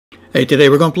Hey, today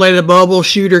we're going to play the bubble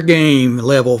shooter game,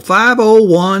 level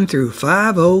 501 through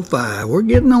 505. We're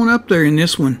getting on up there in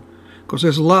this one, because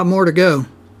there's a lot more to go.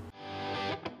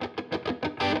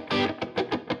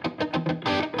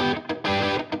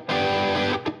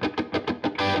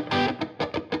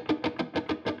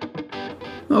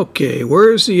 Okay,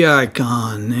 where's the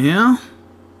icon now?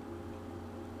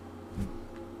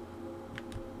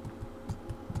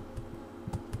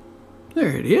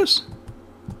 There it is.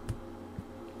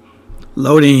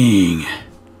 Loading.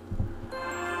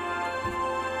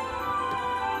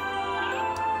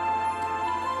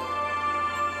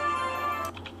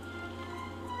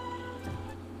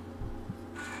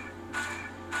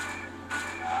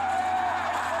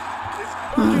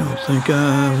 I don't think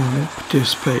I will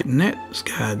participate in that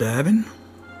skydiving.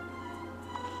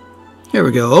 There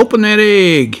we go. Open that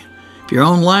egg. If you're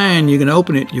online, you can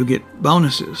open it. You'll get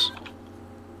bonuses.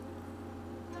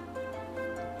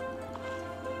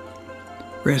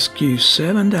 Rescue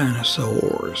 7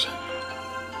 dinosaurs.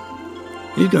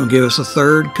 He's going to give us a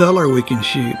third color we can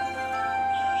shoot.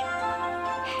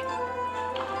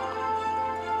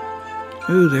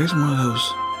 Ooh, there's one of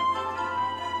those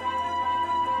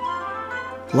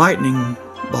lightning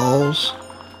balls.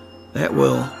 That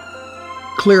will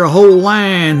clear a whole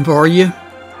line for you.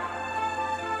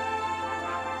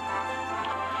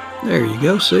 There you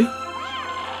go, see?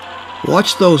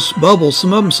 Watch those bubbles.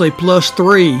 Some of them say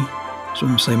 +3. Some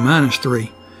of them say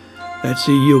 -3. That's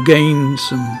see, you'll gain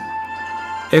some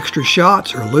extra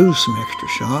shots or lose some extra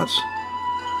shots.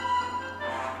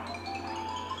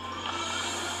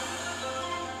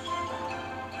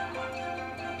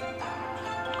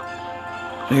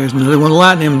 There's another one of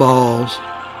lightning balls.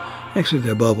 Actually,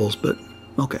 they're bubbles, but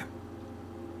okay.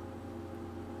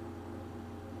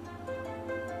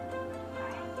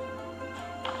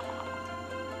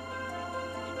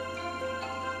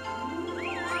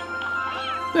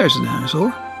 There's a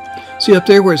dinosaur. See up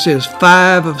there where it says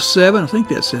 5 of 7? I think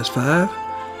that says 5.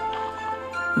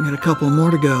 We got a couple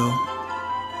more to go.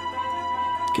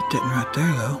 Get that right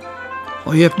there, though.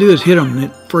 All you have to do is hit them and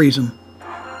it frees them.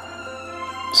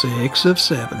 6 of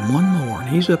 7. One more, and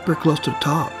he's up there close to the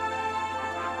top.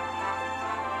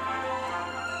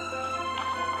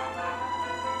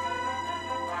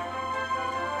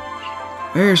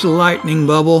 There's the lightning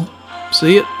bubble.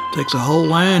 See it? Takes a whole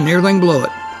line and everything below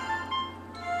it.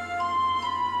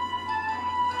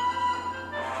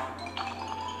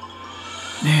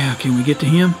 Now, can we get to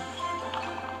him?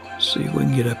 Let's see if we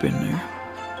can get up in there.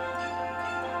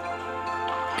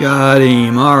 Got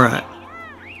him. All right.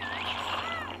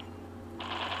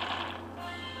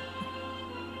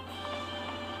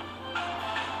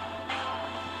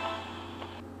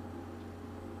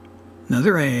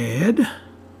 Another ad.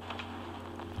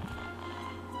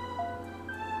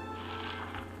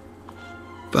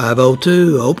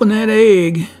 $5.02. Open that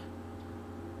egg.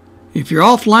 If you're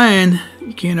offline,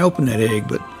 you can't open that egg,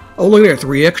 but oh, look there,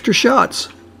 3 extra shots.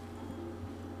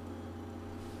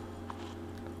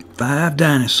 5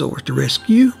 dinosaurs to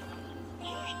rescue.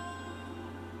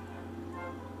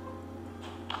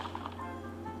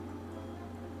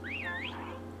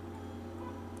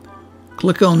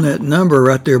 Click on that number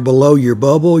right there below your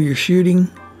bubble you're shooting,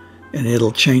 and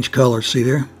it'll change colors. See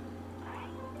there?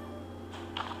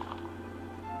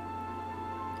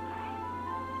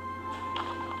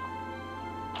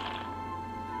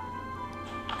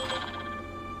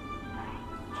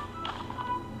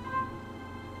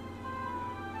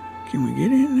 Can we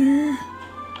get in there?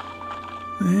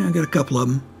 Yeah, I got a couple of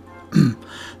them.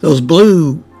 Those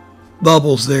blue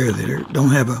bubbles there that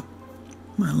don't have a,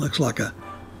 well, it looks like a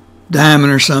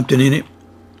diamond or something in it.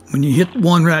 When you hit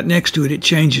one right next to it, it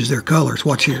changes their colors.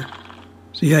 Watch here.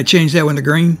 See how I changed that one to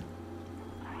green?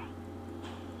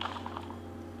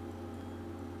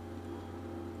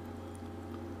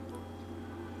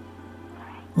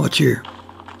 Watch here.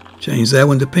 Change that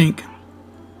one to pink.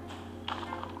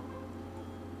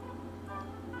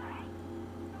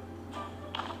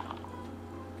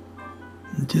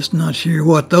 I'm just not sure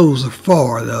what those are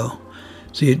for, though.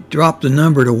 See, it dropped the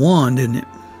number to 1, didn't it?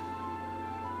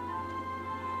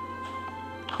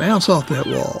 Bounce off that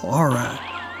wall. All right.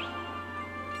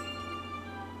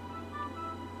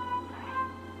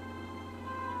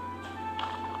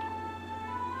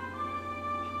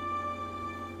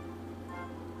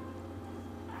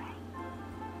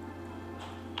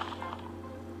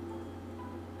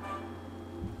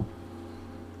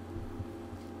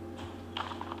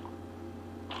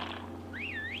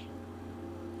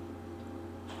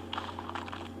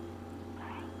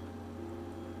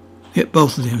 Hit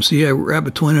both of them. See how right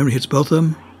between them it hits both of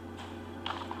them?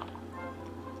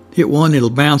 Hit one, it'll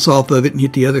bounce off of it and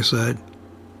hit the other side.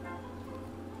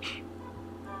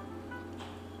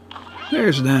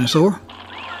 There's a dinosaur.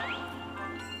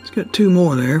 It's got 2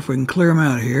 more there if we can clear them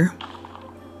out of here.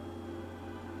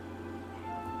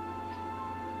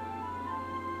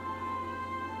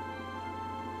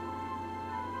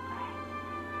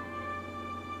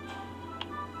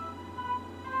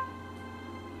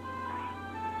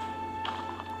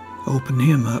 Open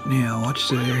him up now. Watch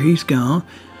there. He's gone.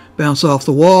 Bounce off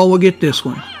the wall. We'll get this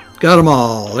one. Got them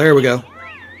all. There we go.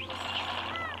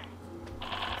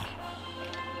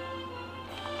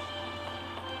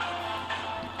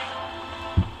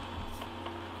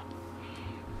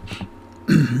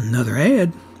 Another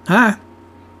ad. Hi.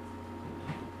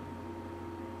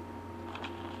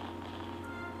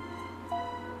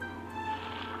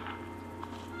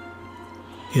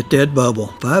 Hit that bubble.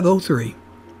 503.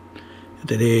 Hit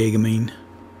that egg, I mean.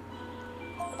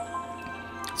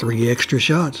 3 extra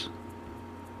shots.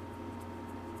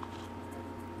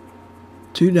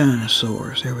 2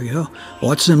 dinosaurs. There we go.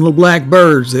 Watch them little black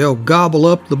birds. They'll gobble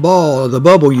up the ball or the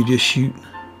bubble you just shoot.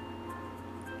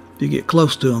 If you get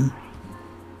close to them.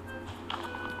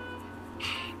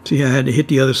 See, I had to hit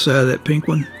the other side of that pink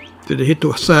one. If it had hit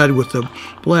the side with the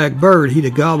black bird, he'd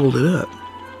have gobbled it up.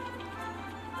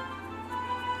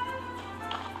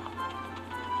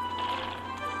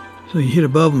 So you hit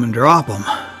above them and drop them.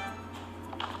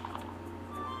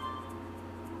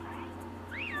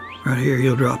 Right here,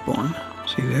 he'll drop one.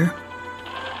 See there?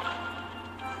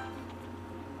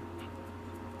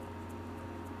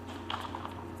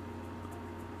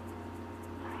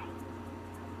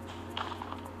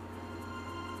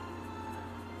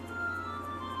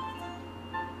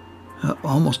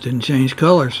 Almost didn't change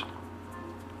colors.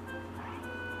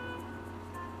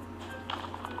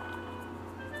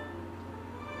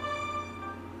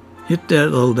 Hit that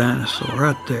little dinosaur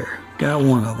right there. Got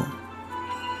one of them.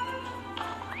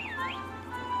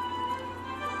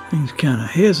 He's kind of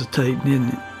hesitating, isn't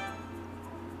it?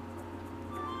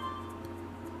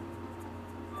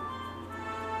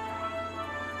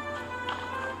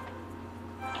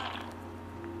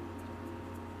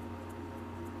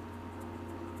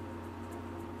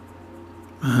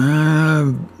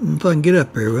 If I can get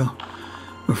up here, well,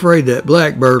 I'm afraid that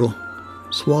blackbird will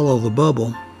swallow the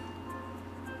bubble.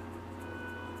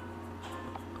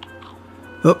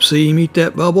 Oh, see him eat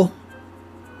that bubble?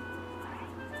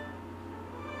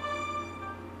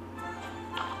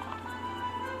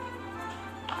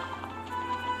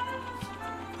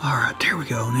 Alright, there we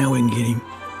go. Now we can get him.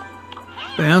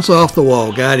 Bounce off the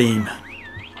wall. Got him.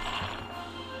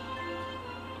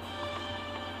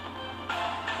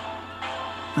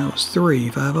 That was 3.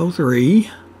 503.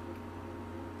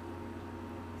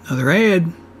 Another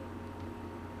ad.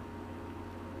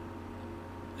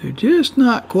 They're just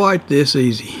not quite this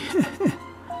easy.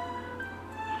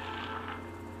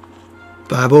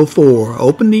 504.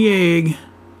 Open the egg.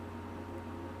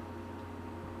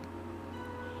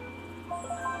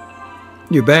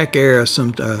 Your back arrow,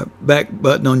 back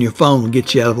button on your phone will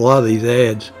get you out of a lot of these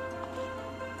ads.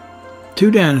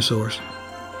 2 dinosaurs.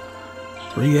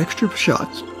 3 extra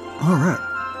shots. All right.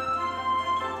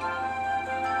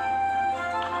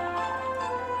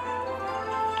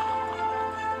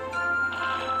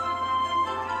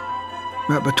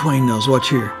 Right between those. Watch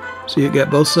here. See, it got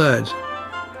both sides.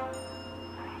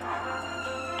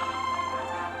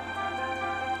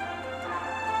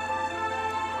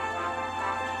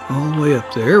 All the way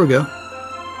up there. There we go.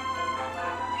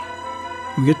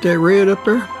 Can we get that red up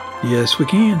there? Yes, we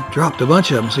can. Dropped a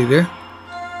bunch of them. See there?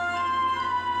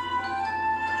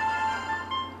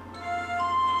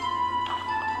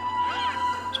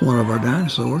 It's one of our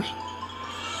dinosaurs.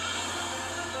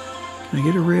 Can I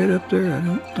get a red up there? I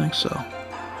don't think so.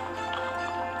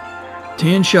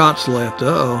 10 shots left.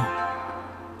 Uh-oh.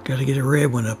 Got to get a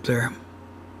red one up there.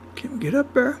 Can we get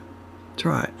up there?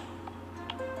 Try it.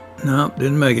 Nope,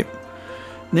 didn't make it.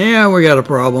 Now we got a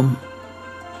problem.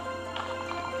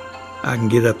 I can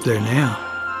get up there now.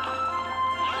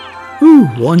 Ooh,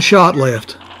 1 shot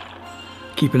left.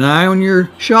 Keep an eye on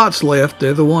your shots left.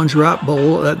 They're the ones right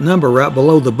below that number, right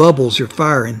below the bubbles you're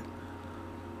firing.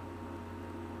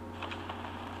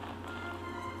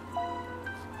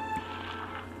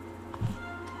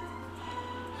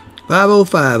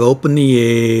 .505. Open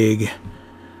the egg.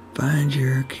 Find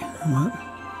your what?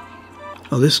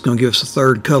 Oh, this is going to give us a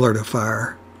 3rd color to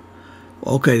fire.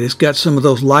 Okay, this got some of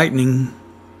those lightning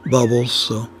bubbles,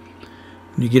 so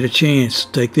when you get a chance,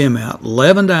 take them out.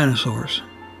 11 dinosaurs.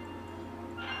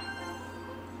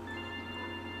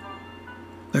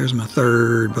 There's my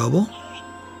 3rd bubble.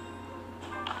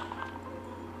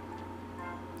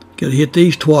 Got to hit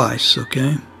these twice,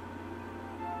 okay?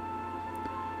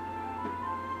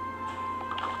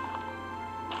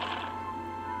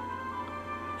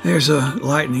 There's a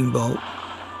lightning bolt.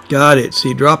 Got it.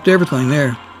 See, dropped everything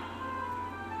there.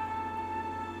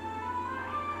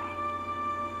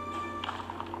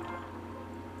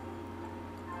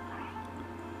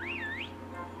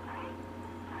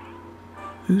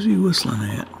 Who's he whistling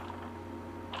at?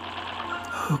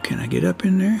 Oh, can I get up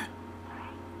in there?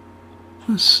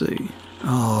 Let's see.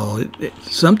 Oh,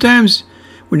 sometimes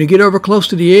when you get over close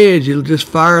to the edge, it'll just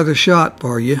fire the shot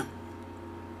for you.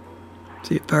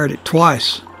 See, it fired it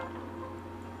twice.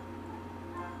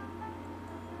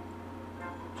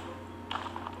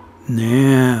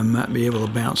 Now, I might be able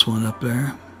to bounce one up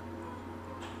there.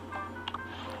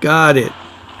 Got it.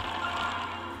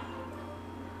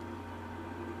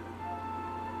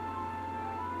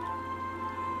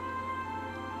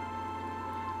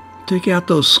 Take out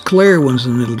those clear ones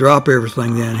and it'll drop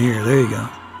everything down here. There you go.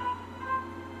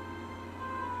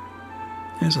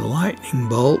 There's a lightning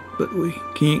bolt, but we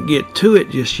can't get to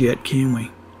it just yet, can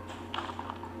we?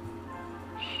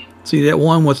 See that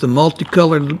one with the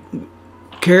multicolored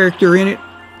character in it?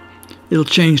 It'll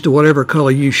change to whatever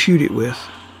color you shoot it with.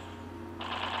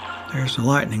 There's the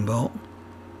lightning bolt.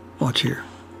 Watch here.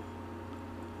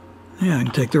 Yeah, I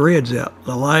can take the reds out.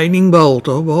 The lightning bolt,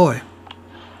 oh boy.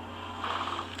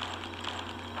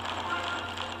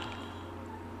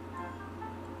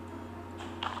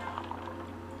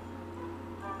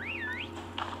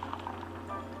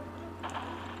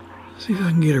 See if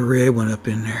I can get a red one up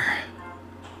in there.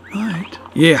 Right.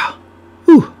 Yeah.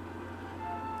 Whew.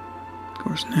 Of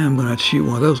course, now I'm going to have to shoot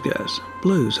one of those guys.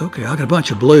 Blues. Okay, I got a bunch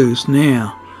of blues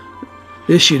now.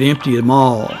 This should empty them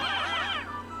all.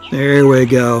 There we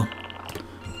go.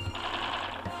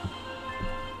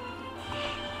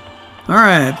 All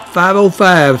right,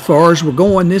 505 as far as we're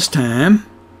going this time.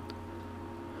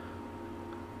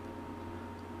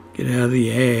 Get out of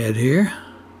the ad here.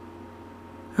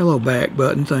 Hello, back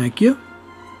button, thank you.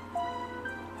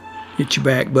 Hit your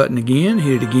back button again,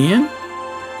 hit it again,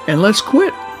 and let's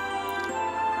quit.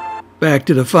 Back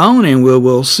to the phone, and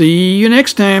we'll see you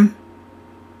next time.